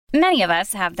Many of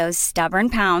us have those stubborn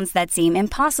pounds that seem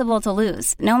impossible to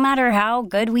lose, no matter how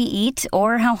good we eat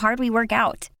or how hard we work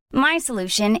out. My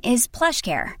solution is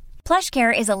PlushCare.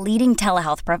 PlushCare is a leading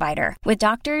telehealth provider with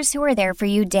doctors who are there for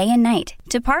you day and night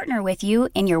to partner with you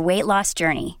in your weight loss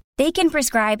journey. They can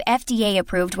prescribe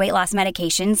FDA-approved weight loss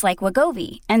medications like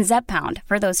Wegovy and Zepbound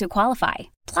for those who qualify.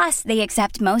 Plus, they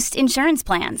accept most insurance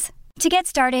plans. To get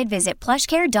started, visit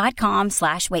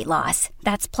plushcare.com/weightloss.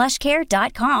 That's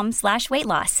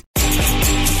plushcare.com/weightloss.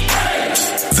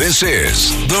 This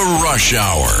is The Rush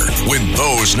Hour with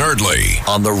Bose Nerdly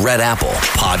on the Red Apple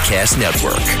Podcast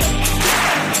Network.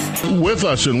 With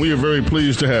us, and we are very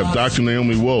pleased to have Dr.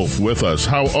 Naomi Wolf with us.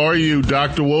 How are you,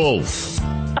 Dr. Wolf?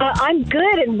 I'm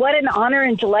good, and what an honor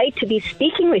and delight to be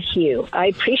speaking with you. I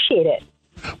appreciate it.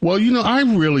 Well, you know, I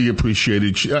really appreciate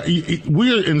it.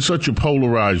 We're in such a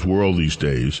polarized world these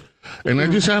days, and I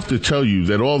just have to tell you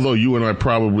that although you and I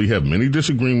probably have many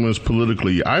disagreements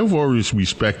politically, I've always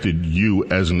respected you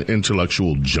as an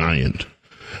intellectual giant,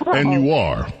 and you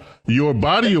are. Your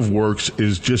body of works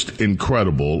is just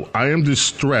incredible. I am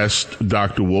distressed,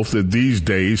 Dr. Wolf, that these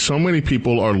days so many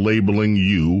people are labeling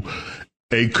you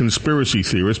a conspiracy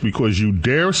theorist because you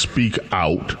dare speak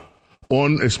out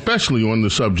especially on the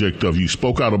subject of, you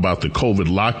spoke out about the COVID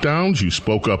lockdowns, you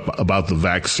spoke up about the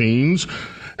vaccines,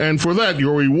 and for that,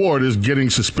 your reward is getting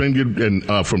suspended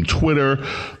from Twitter.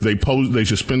 They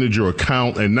suspended your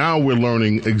account, and now we're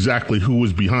learning exactly who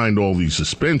was behind all these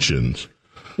suspensions.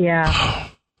 Yeah.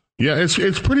 Yeah,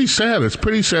 it's pretty sad. It's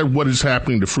pretty sad what is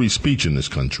happening to free speech in this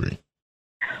country.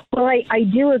 Well, I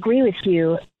do agree with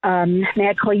you. May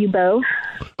I call you Bo?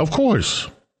 Of course.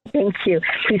 Thank you.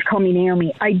 Please call me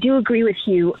Naomi. I do agree with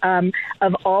you.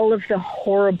 Of all of the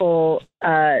horrible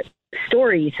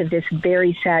stories of this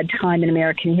very sad time in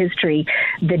American history,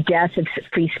 the death of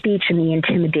free speech and the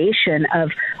intimidation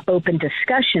of open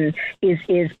discussion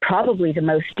is probably the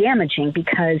most damaging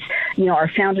because, you know, our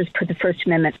founders put the First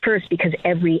Amendment first because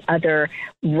every other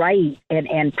right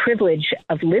and privilege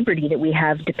of liberty that we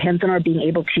have depends on our being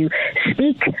able to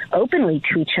speak openly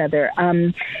to each other.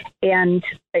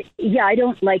 Yeah, I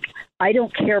don't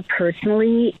care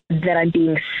personally that I'm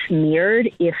being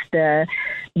smeared if the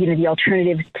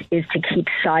alternative is to keep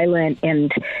silent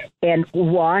and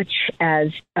watch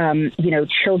as,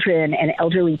 children and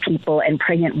elderly people and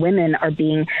pregnant women are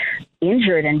being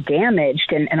injured and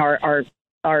damaged and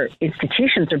our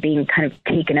institutions are being kind of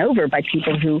taken over by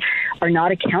people who are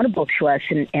not accountable to us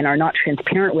and are not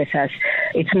transparent with us.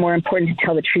 It's more important to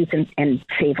tell the truth and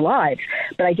save lives.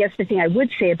 But I guess the thing I would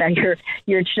say about your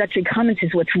introductory comments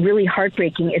is what's really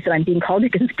heartbreaking is that I'm being called a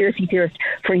conspiracy theorist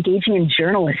for engaging in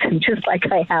journalism, just like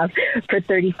I have for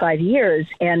 35 years.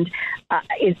 And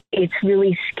it's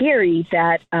really scary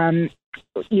that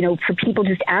for people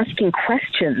just asking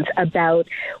questions about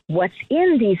what's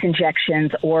in these injections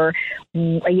or,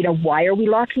 why are we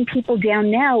locking people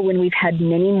down now when we've had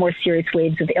many more serious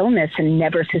waves of illness and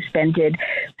never suspended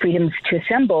freedoms to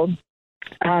assemble,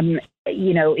 in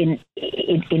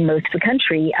most of the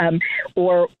country,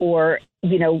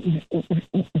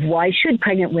 why should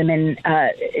pregnant women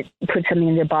put something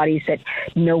in their bodies that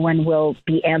no one will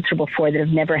be answerable for, that have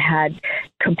never had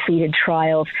completed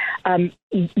trials?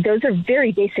 Those are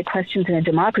very basic questions in a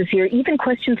democracy, or even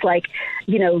questions like,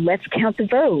 let's count the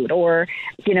vote, or,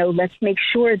 let's make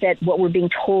sure that what we're being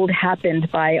told happened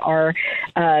by our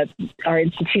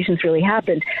institutions really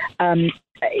happened.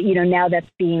 Now that's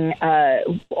being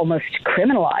almost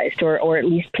criminalized, or at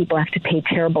least people have to pay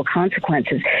terrible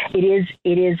consequences.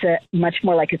 It is much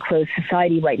more like a closed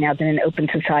society right now than an open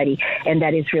society, and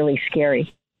that is really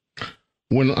scary.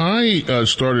 When I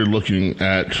started looking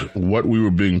at what we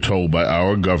were being told by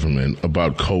our government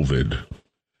about COVID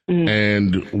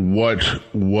and what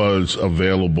was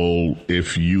available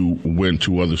if you went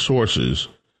to other sources,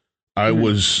 I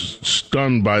was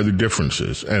stunned by the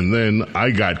differences. And then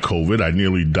I got COVID. I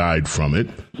nearly died from it.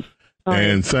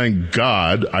 And thank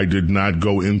God I did not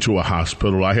go into a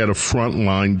hospital. I had a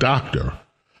frontline doctor.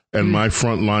 And my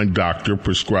frontline doctor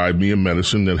prescribed me a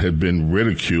medicine that had been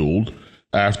ridiculed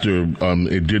after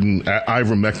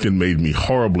ivermectin made me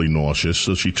horribly nauseous.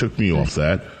 So she took me off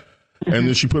that. And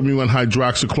then she put me on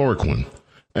hydroxychloroquine.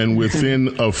 And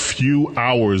within a few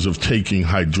hours of taking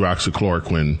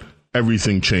hydroxychloroquine,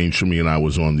 everything changed for me, and I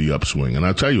was on the upswing. And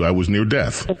I tell you, I was near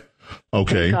death.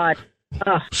 Okay. Thank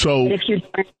God. So,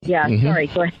 sorry,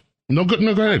 go ahead. No, go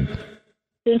ahead.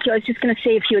 Thank you. I was just going to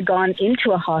say, if you had gone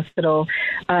into a hospital,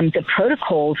 the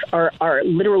protocols are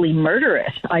literally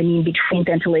murderous. I mean, between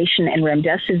ventilation and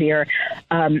remdesivir,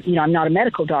 I'm not a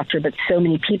medical doctor, but so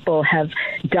many people have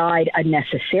died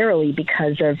unnecessarily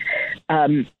because of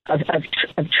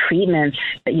treatments,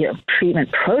 treatment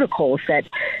protocols that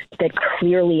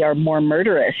clearly are more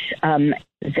murderous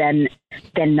than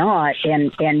not.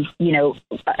 And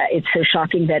it's so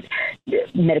shocking that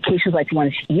medications like the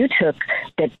ones you took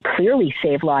that clearly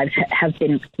save lives have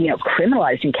been,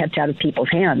 criminalized and kept out of people's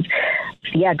hands.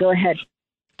 Yeah, go ahead.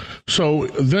 So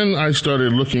then I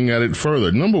started looking at it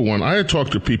further. Number one, I had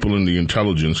talked to people in the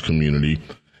intelligence community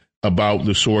about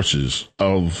the sources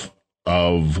of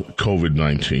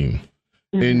COVID-19.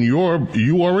 Mm-hmm. And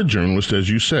you are a journalist, as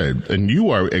you said, and you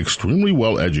are extremely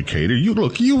well educated.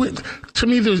 To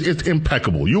me, it's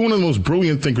impeccable. You're one of the most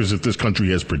brilliant thinkers that this country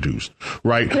has produced,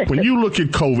 right? When you look at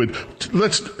COVID,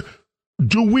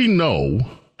 do we know,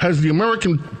 has the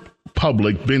American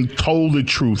public been told the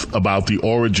truth about the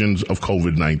origins of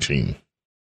COVID-19?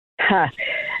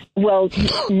 Well,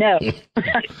 no.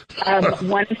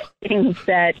 One of the things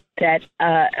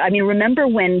remember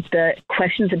when the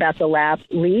questions about the lab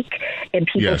leak and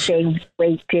people saying,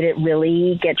 wait, did it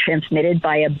really get transmitted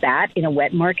by a bat in a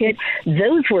wet market?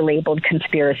 Those were labeled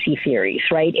conspiracy theories,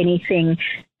 right? Anything.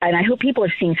 And I hope people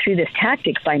are seeing through this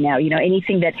tactic by now.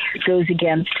 Anything that goes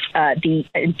against the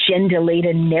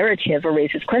agenda-laden narrative or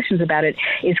raises questions about it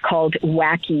is called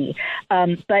wacky.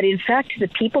 But in fact, the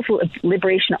People's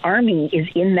Liberation Army is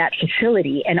in that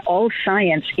facility, and all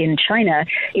science in China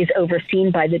is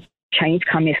overseen by the Chinese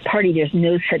Communist Party. There's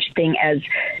no such thing as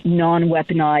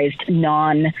non-weaponized,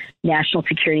 non-national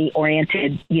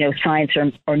security-oriented, science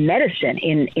or medicine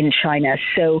in China.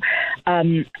 So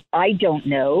I don't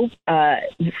know,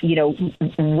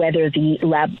 whether the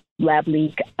lab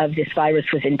leak of this virus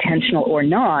was intentional or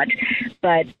not,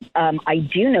 but I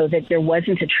do know that there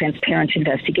wasn't a transparent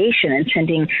investigation, and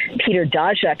sending Peter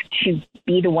Daszak to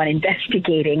be the one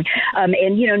investigating.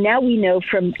 Now we know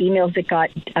from emails that got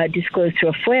disclosed through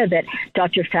a FOIA that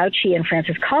Dr. Fauci and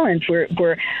Francis Collins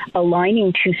were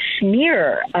aligning to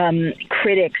smear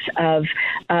critics of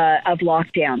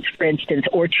lockdowns, for instance,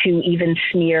 or to even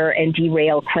smear and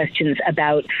derail questions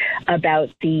about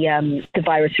the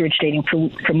virus originating from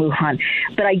Wuhan.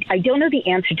 But I don't know the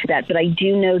answer to that. But I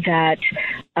do know that,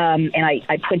 and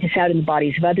I point this out in The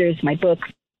Bodies of Others, my book,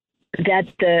 that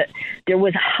there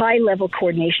was high-level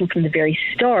coordination from the very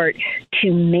start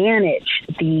to manage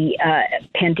the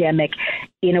pandemic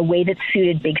in a way that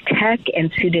suited big tech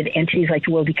and suited entities like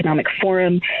the World Economic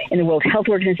Forum and the World Health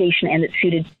Organization, and that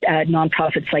suited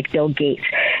nonprofits like Bill Gates,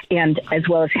 and as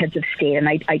well as heads of state. And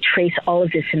I trace all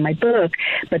of this in my book.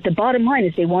 But the bottom line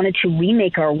is they wanted to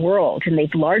remake our world, and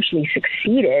they've largely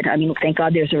succeeded. I mean, thank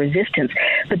God there's a resistance.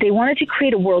 But they wanted to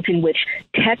create a world in which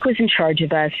tech was in charge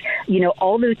of us.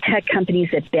 All the tech companies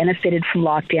that benefited from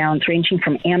lockdowns, ranging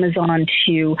from Amazon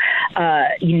to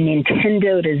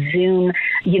Nintendo to Zoom,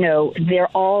 they're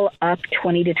all up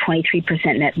 20 to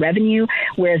 23% net revenue,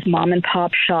 whereas mom and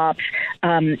pop shops,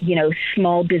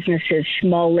 small businesses,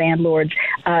 small landlords,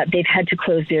 they've had to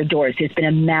close their doors. There's been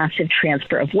a massive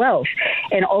transfer of wealth.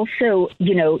 And also,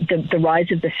 the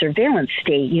rise of the surveillance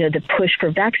state, the push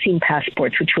for vaccine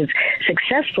passports, which was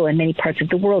successful in many parts of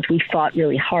the world. We fought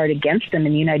really hard against them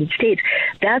in the United States.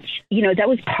 That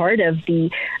was part of the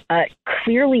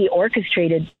clearly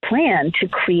orchestrated plan to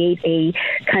create a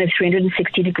kind of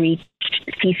 360-degree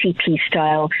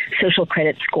CCP-style social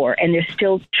credit score, and they're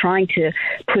still trying to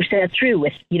push that through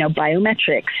with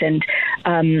biometrics and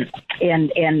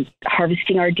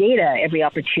harvesting our data every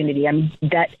opportunity. I mean,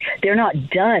 that they're not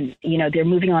done. They're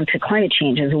moving on to climate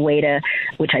change as a way to,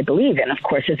 which I believe in, of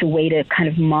course, as a way to kind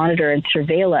of monitor and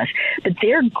surveil us. But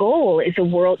their goal is a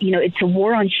world. It's a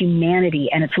war on humanity,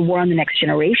 and it's a war on the next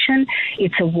generation.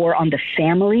 It's a war on the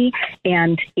family,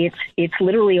 and it's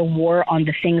literally a war on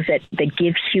the things that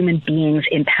give human beings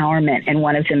empowerment, and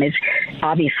one of them is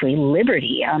obviously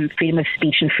liberty, freedom of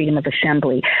speech and freedom of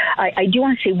assembly. I do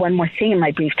want to say one more thing in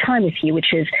my brief time with you,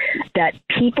 which is that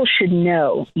people should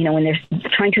know, when they're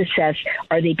trying to assess,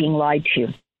 are they being lied to?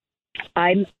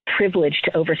 I'm privileged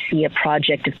to oversee a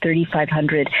project of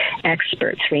 3,500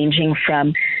 experts, ranging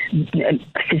from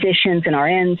physicians and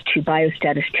RNs to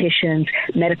biostatisticians,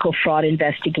 medical fraud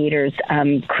investigators,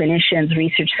 clinicians,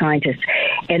 research scientists,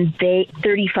 and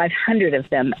 3,500 of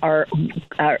them are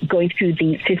going through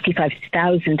the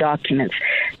 55,000 documents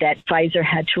that Pfizer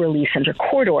had to release under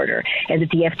court order, and that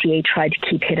the FDA tried to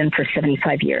keep hidden for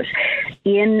 75 years.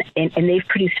 And they've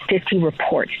produced 50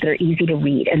 reports that are easy to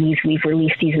read, and we've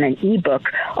released these in an ebook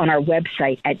on our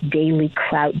website at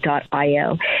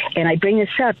dailyclout.io. And I bring this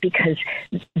up because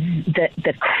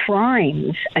the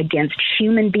crimes against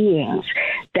human beings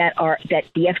that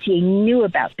the FDA knew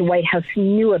about, the White House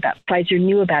knew about, Pfizer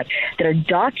knew about, that are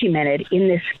documented in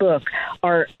this book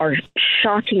are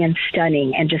shocking and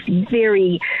stunning, and just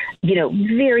very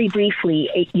briefly,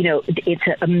 it's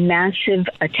a massive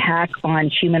attack on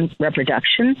human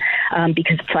reproduction,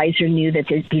 because Pfizer knew that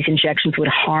these injections would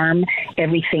harm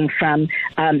everything from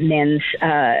men's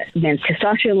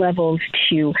testosterone levels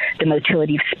to the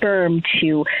motility of sperm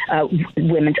to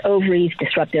women's ovaries,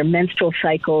 disrupt their menstrual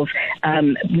cycles,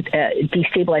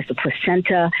 destabilize the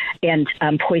placenta, and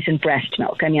poison breast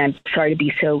milk. I mean, I'm sorry to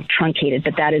be so truncated,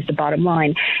 but that is the bottom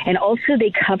line. And also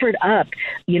they covered up,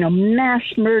 mass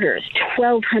murders,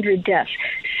 1,200 deaths,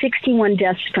 61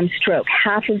 deaths from stroke,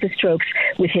 half of the strokes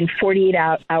within 48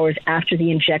 hours after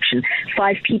the injection,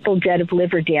 5 people dead of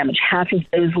liver damage, half of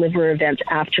those liver events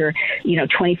after,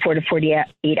 24 to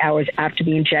 48 hours after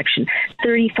the injection,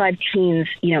 35 teens,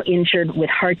 injured with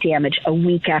heart damage a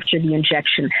week after the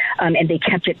injection, and they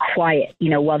kept it quiet,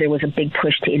 while there was a big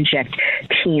push to inject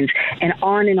teens, and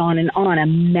on and on and on, a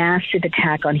massive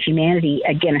attack on humanity,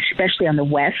 again, especially on the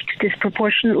West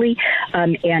disproportionately,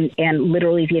 and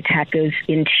literally the attack goes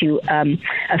into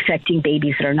affecting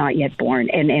babies that are not yet born,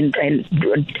 and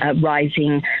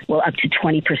rising, up to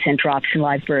 20% drops in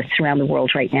live births around the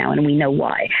world right now, and we know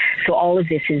why. So all of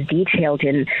this is detailed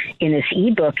in this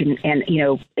ebook, and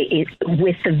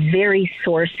with the very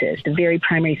sources, the very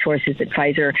primary sources that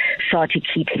Pfizer sought to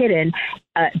keep hidden,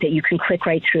 that you can click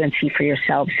right through and see for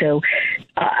yourself. So,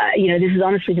 this is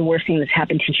honestly the worst thing that's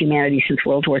happened to humanity since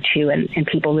World War II, and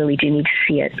people really do need to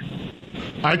see it.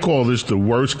 I call this the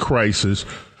worst crisis,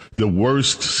 the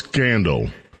worst scandal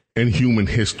in human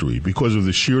history because of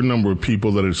the sheer number of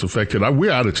people that it's affected.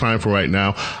 We're out of time for right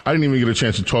now. I didn't even get a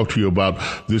chance to talk to you about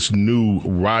this new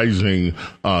rising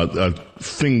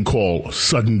thing called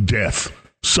sudden death,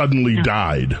 suddenly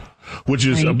died, which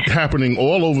is happening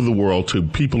all over the world to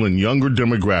people in younger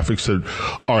demographics that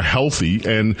are healthy,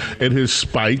 and it has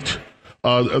spiked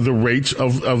the rates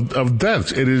of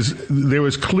deaths. There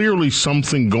is clearly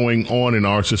something going on in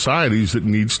our societies that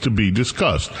needs to be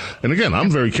discussed. And again, I'm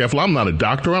very careful. I'm not a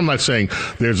doctor. I'm not saying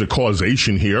there's a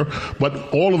causation here,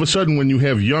 but all of a sudden when you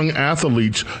have young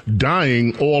athletes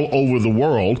dying all over the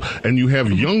world, and you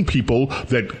have young people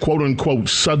that quote unquote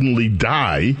suddenly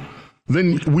die,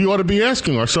 then we ought to be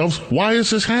asking ourselves, why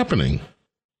is this happening?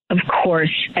 Of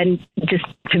course. And just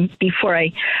before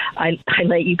I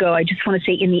let you go, I just want to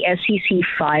say in the SEC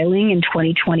filing in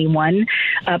 2021,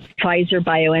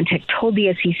 Pfizer-BioNTech told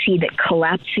the SEC that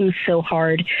collapsing so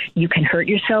hard you can hurt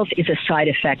yourself is a side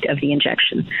effect of the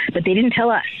injection. But they didn't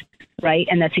tell us. Right.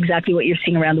 And that's exactly what you're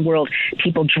seeing around the world.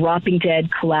 People dropping dead,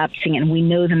 collapsing. And we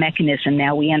know the mechanism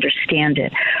now. We understand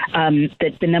it.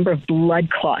 That the number of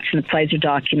blood clots in the Pfizer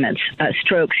documents,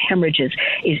 strokes, hemorrhages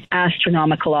is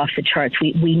astronomical, off the charts.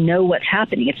 We know what's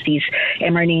happening. It's these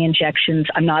mRNA injections.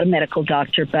 I'm not a medical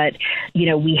doctor, but,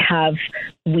 we have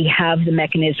the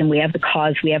mechanism. We have the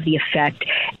cause. We have the effect.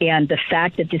 And the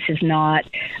fact that this is not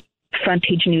front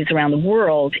page news around the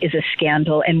world is a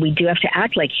scandal, and we do have to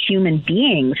act like human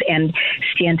beings and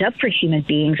stand up for human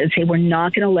beings and say we're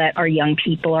not going to let our young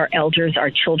people, our elders, our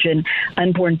children,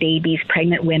 unborn babies,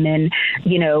 pregnant women,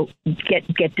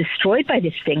 get destroyed by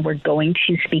this thing. We're going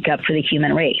to speak up for the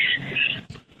human race.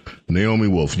 Naomi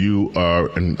Wolf, you are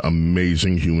an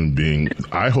amazing human being.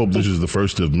 I hope this is the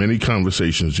first of many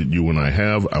conversations that you and I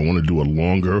have. I want to do a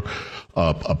longer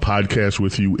a podcast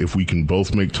with you if we can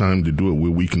both make time to do it,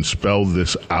 where we can spell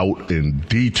this out in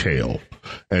detail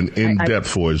and in depth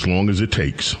for as long as it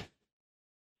takes.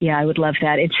 Yeah, I would love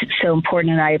that. It's so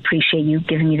important, and I appreciate you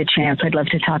giving me the chance. I'd love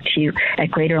to talk to you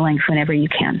at greater length whenever you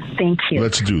can. Thank you.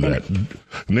 Let's do that.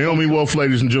 Naomi Wolf,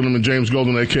 ladies and gentlemen, James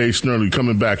Golden, a.k.a. Snerdley,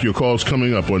 coming back. Your call's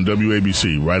coming up on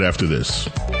WABC right after this.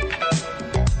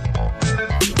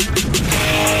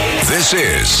 This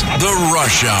is The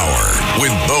Rush Hour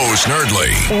with Bo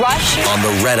Snerdley. Rush on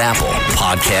the Red Apple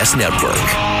Podcast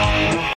Network.